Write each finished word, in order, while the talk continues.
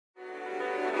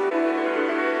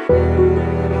Hello,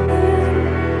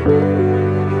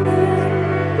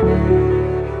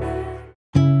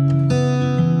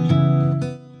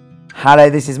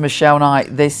 this is Michele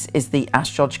Knight. This is the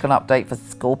astrological update for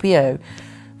Scorpio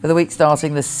for the week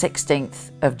starting the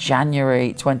 16th of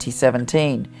January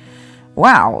 2017.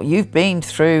 Wow, you've been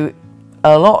through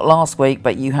a lot last week,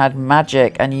 but you had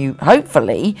magic, and you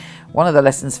hopefully one of the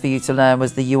lessons for you to learn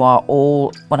was that you are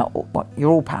all, well, not all, well,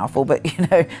 you're all powerful, but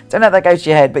don't let that go to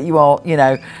your head, but you are,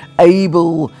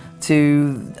 able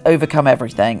to overcome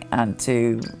everything, and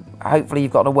to hopefully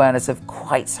you've got an awareness of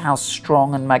quite how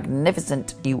strong and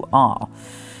magnificent you are.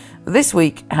 This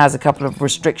week has a couple of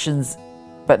restrictions,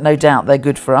 but no doubt they're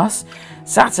good for us.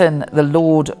 Saturn, the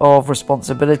Lord of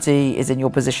responsibility, is in your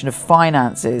position of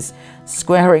finances,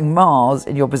 squaring Mars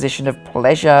in your position of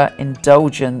pleasure,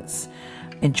 indulgence,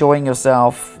 enjoying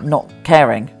yourself, not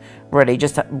caring, really,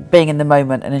 just being in the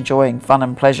moment and enjoying fun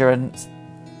and pleasure and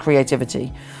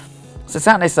creativity. So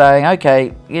Saturn is saying,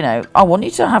 okay, I want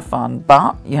you to have fun,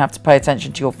 but you have to pay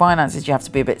attention to your finances. You have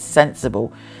to be a bit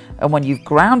sensible. And when you've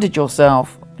grounded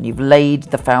yourself and you've laid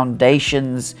the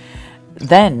foundations,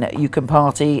 then you can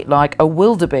party like a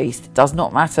wildebeest. It does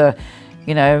not matter,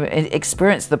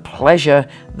 experience the pleasure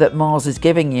that Mars is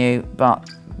giving you, but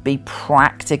be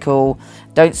practical.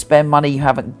 Don't spend money you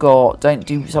haven't got. Don't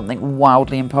do something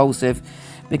wildly impulsive,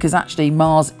 because actually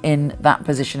Mars in that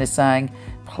position is saying,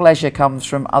 pleasure comes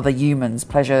from other humans.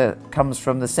 Pleasure comes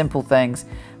from the simple things.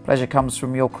 Pleasure comes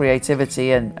from your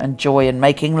creativity and joy and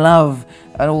making love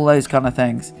and all those kind of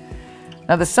things.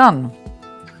 Now the Sun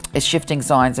is shifting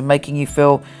signs and making you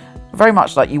feel very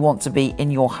much like you want to be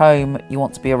in your home. You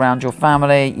want to be around your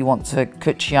family. You want to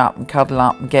coochie up and cuddle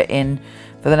up and get in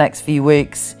for the next few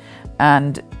weeks.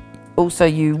 And also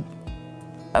you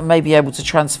may be able to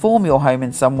transform your home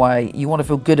in some way. You want to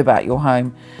feel good about your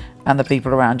home and the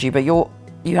people around you, but you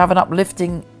have an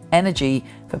uplifting energy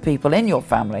for people in your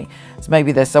family. So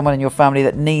maybe there's someone in your family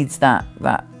that needs that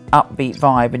upbeat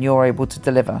vibe, and you're able to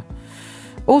deliver.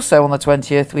 Also on the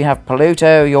 20th, we have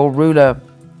Pluto, your ruler,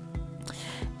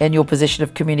 in your position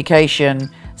of communication,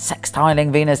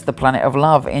 sextiling Venus, the planet of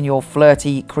love, in your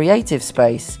flirty creative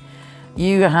space.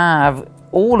 You have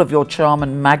all of your charm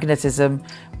and magnetism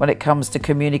when it comes to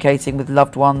communicating with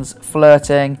loved ones,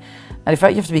 flirting. And in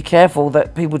fact, you have to be careful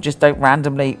that people just don't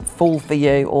randomly fall for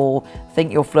you or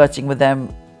think you're flirting with them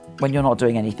when you're not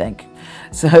doing anything.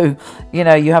 So, you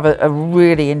have a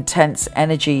really intense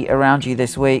energy around you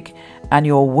this week, and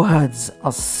your words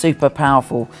are super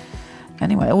powerful.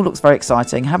 Anyway, it all looks very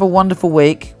exciting. Have a wonderful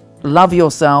week. Love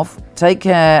yourself. Take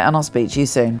care, and I'll speak to you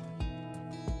soon.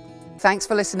 Thanks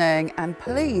for listening. And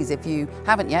please, if you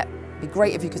haven't yet, it'd be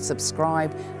great if you could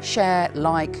subscribe, share,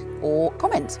 like, or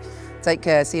comment. Take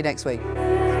care. See you next week.